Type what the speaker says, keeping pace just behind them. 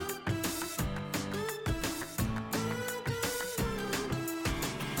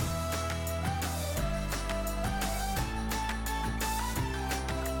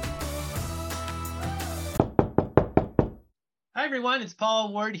everyone, it's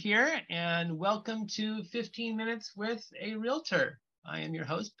Paul Ward here, and welcome to 15 Minutes with a Realtor. I am your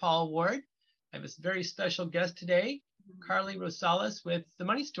host, Paul Ward. I have a very special guest today, Carly Rosales with The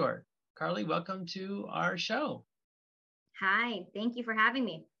Money Store. Carly, welcome to our show. Hi, thank you for having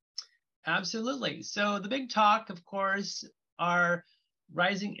me. Absolutely. So the big talk, of course, are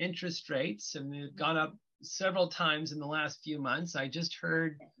rising interest rates, and they've gone up several times in the last few months. I just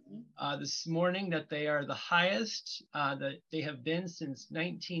heard this morning that they are the highest that they have been since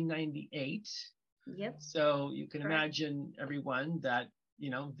 1998. Yep. So you can imagine, everyone, that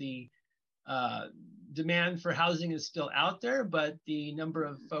the demand for housing is still out there, but the number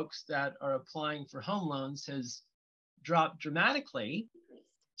of folks that are applying for home loans has dropped dramatically.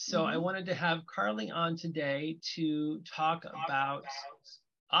 So I wanted to have Carly on today to talk about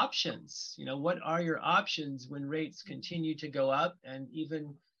options. What are your options when rates continue to go up, and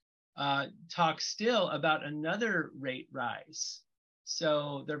even talk still about another rate rise.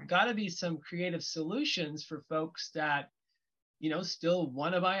 So there've got to be some creative solutions for folks that, still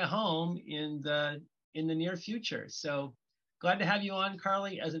want to buy a home in the near future. So glad to have you on,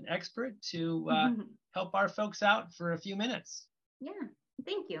 Carly, as an expert to help our folks out for a few minutes. Yeah.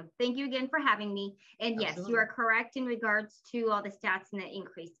 Thank you. Thank you again for having me. And yes, you are correct in regards to all the stats and the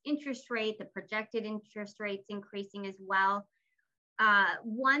increased interest rate, the projected interest rates increasing as well.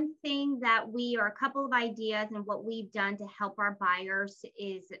 One thing that a couple of ideas and what we've done to help our buyers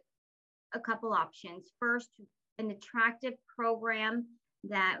is a couple options. First, an attractive program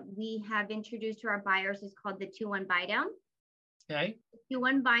that we have introduced to our buyers is called the 2-1 buy down. Okay.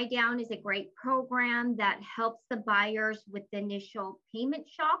 2-1 buy down is a great program that helps the buyers with the initial payment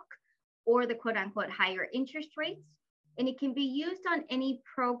shock or the quote unquote higher interest rates. And it can be used on any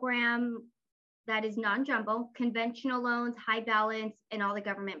program that is non-jumbo, conventional loans, high balance, and all the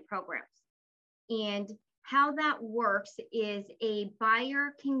government programs. And how that works is a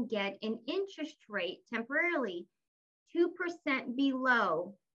buyer can get an interest rate temporarily 2%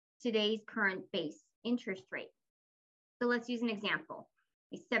 below today's current base interest rate. So let's use an example.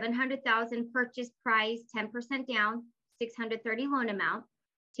 A $700,000 purchase price, 10% down, 630 loan amount,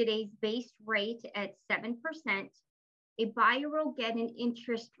 today's base rate at 7%, a buyer will get an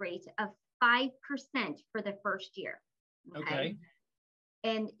interest rate of 5% for the first year. Okay.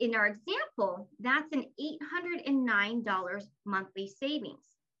 And in our example, that's an $809 monthly savings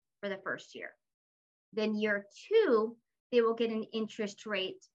for the first year. Then year 2, they will get an interest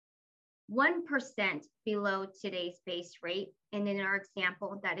rate 1% below today's base rate. And in our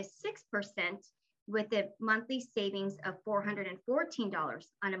example, that is 6% with a monthly savings of $414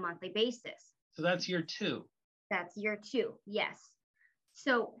 on a monthly basis. So that's year 2. That's year 2, yes.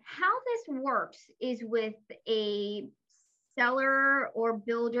 So how this works is with a seller or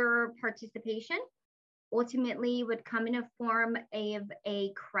builder participation. Ultimately, would come in a form of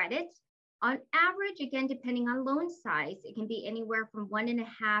a credit. On average, again, depending on loan size, it can be anywhere from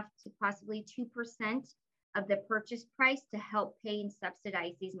 1.5% to possibly 2% of the purchase price to help pay and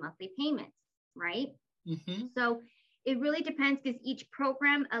subsidize these monthly payments, right? So it really depends, because each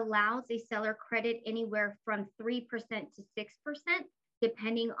program allows a seller credit anywhere from 3% to 6%,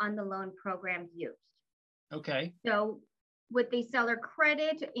 depending on the loan program used. Okay. So with the seller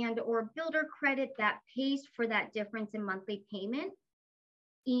credit and or builder credit, that pays for that difference in monthly payment.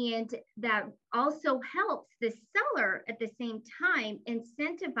 And that also helps the seller at the same time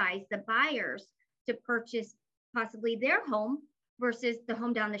incentivize the buyers to purchase possibly their home versus the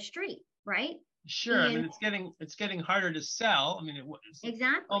home down the street, right? Sure. I mean, it's getting harder to sell. I mean,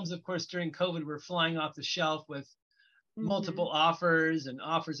 exactly. Homes, of course, during COVID were flying off the shelf with multiple offers and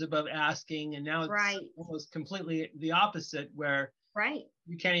offers above asking, and now it's almost completely the opposite, where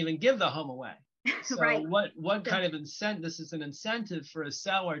you can't even give the home away. So what kind of incentive? This is an incentive for a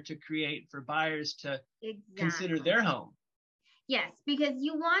seller to create for buyers to consider their home. Yes, because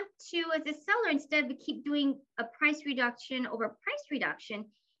you want to, as a seller, instead of keep doing a price reduction over price reduction,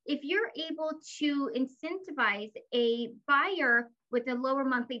 if you're able to incentivize a buyer with a lower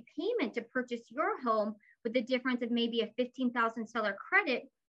monthly payment to purchase your home with the difference of maybe a $15,000 seller credit,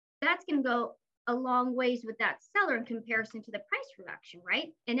 that's going to go a long ways with that seller in comparison to the price reduction, right?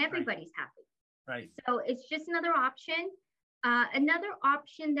 And everybody's happy. Right. So it's just another option. Another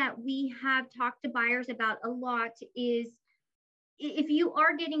option that we have talked to buyers about a lot is if you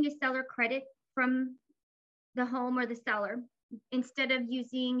are getting a seller credit from the home or the seller, instead of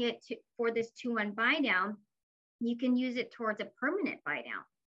using it for this 2-1 buy down, you can use it towards a permanent buy down.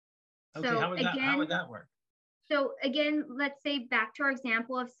 Okay, so how would that work? So again, let's say back to our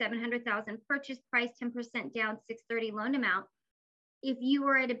example of $700,000 purchase price, 10% down, 630 loan amount. If you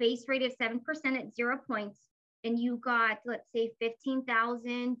were at a base rate of 7% at 0 points, and you got, let's say,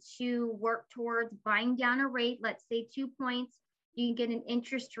 15,000 to work towards buying down a rate, let's say 2 points, you can get an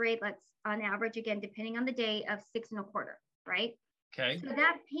interest rate, let's on average, again, depending on the day, of 6.25, right? Okay. So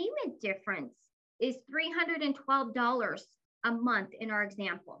that payment difference is $312 a month in our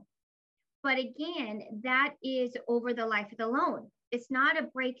example. But again, that is over the life of the loan. It's not a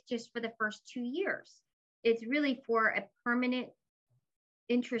break just for the first 2 years. It's really for a permanent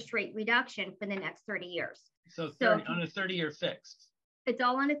interest rate reduction for the next 30 years. So 30, on a 30-year fixed. It's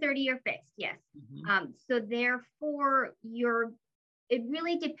all on a 30-year fixed, yes. So therefore, it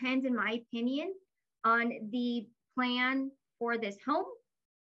really depends, in my opinion, on the plan for this home,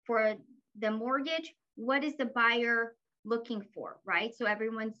 for the mortgage. What is the buyer looking for, right? So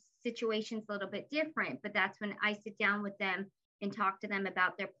everyone's situation's a little bit different, but that's when I sit down with them and talk to them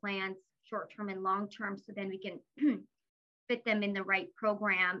about their plans, short-term and long-term, so then we can fit them in the right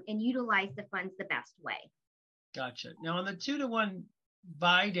program and utilize the funds the best way. Gotcha. Now on the 2-to-1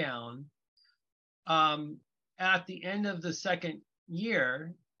 buy down, at the end of the second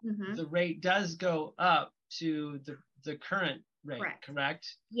year, the rate does go up to the current rate,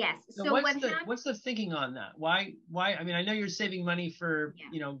 correct? Yes. So what's the thinking on that? Why? I mean, I know you're saving money for,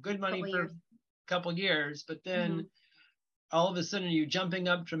 good money for a couple years, but then all of a sudden are you jumping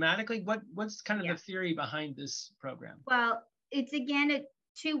up dramatically? What's kind of the theory behind this program? Well, it's again a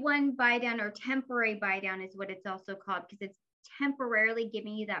 2-1 buy down, or temporary buy down is what it's also called, because it's temporarily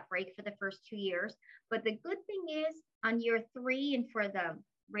giving you that break for the first 2 years. But the good thing is, on year 3 and for the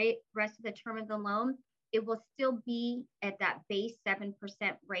rest of the term of the loan, it will still be at that base 7%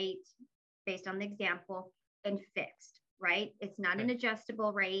 rate based on the example, and fixed, right? It's not an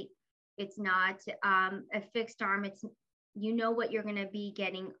adjustable rate. It's not a fixed arm. It's, what you're going to be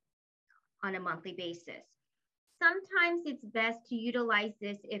getting on a monthly basis. Sometimes it's best to utilize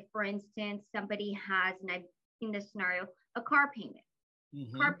this if, for instance, somebody has, and I've seen this scenario, a car payment.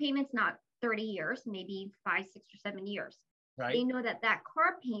 Car payment's not 30 years, maybe 5, 6, or 7 years. Right. They know that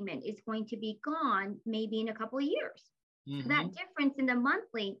car payment is going to be gone maybe in a couple of years. So that difference in the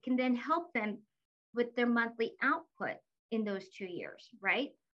monthly can then help them with their monthly output in those 2 years, right?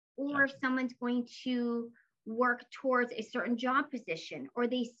 Or if someone's going to work towards a certain job position, or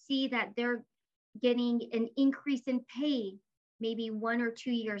they see that they're getting an increase in pay maybe 1 or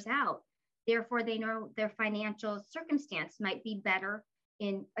 2 years out, therefore they know their financial circumstance might be better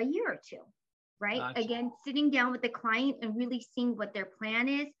in a year or 2. Right. Gotcha. Again, sitting down with the client and really seeing what their plan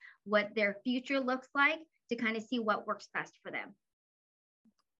is, what their future looks like, to kind of see what works best for them.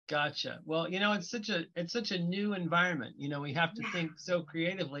 Gotcha. Well, it's such a new environment. We have to think so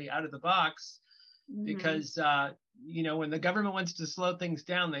creatively out of the box, because when the government wants to slow things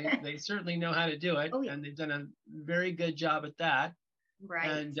down, they certainly know how to do it, and they've done a very good job at that.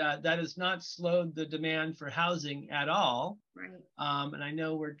 Right. And that has not slowed the demand for housing at all. Right. And I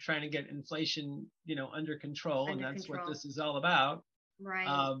know we're trying to get inflation, under control, and that's what this is all about.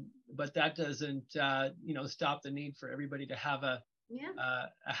 Right. But that doesn't, stop the need for everybody to have a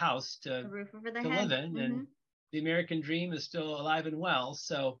house to live in. And the American dream is still alive and well.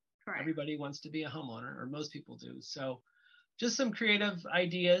 So everybody wants to be a homeowner, or most people do. So just some creative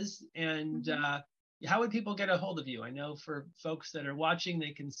ideas. And how would people get a hold of you? I know for folks that are watching,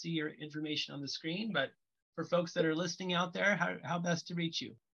 they can see your information on the screen, but for folks that are listening out there, how best to reach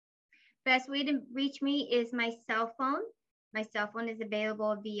you? Best way to reach me is my cell phone. My cell phone is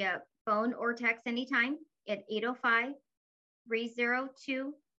available via phone or text anytime at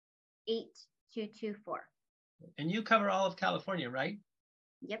 805-302-8224. And you cover all of California, right?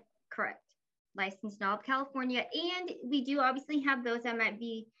 Yep, correct. Licensed in all of California. And we do obviously have those that might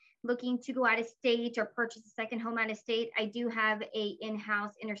be looking to go out of state or purchase a second home out of state. I do have a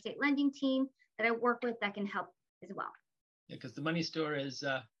in-house interstate lending team that I work with that can help as well. Yeah, because the Money Store is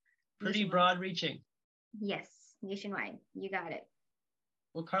pretty broad reaching. Yes, nationwide. You got it.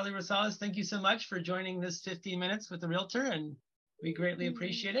 Well, Carly Rosales, thank you so much for joining this 15 minutes with the Realtor, and we greatly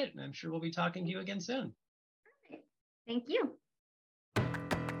appreciate it. And I'm sure we'll be talking to you again soon. Thank you.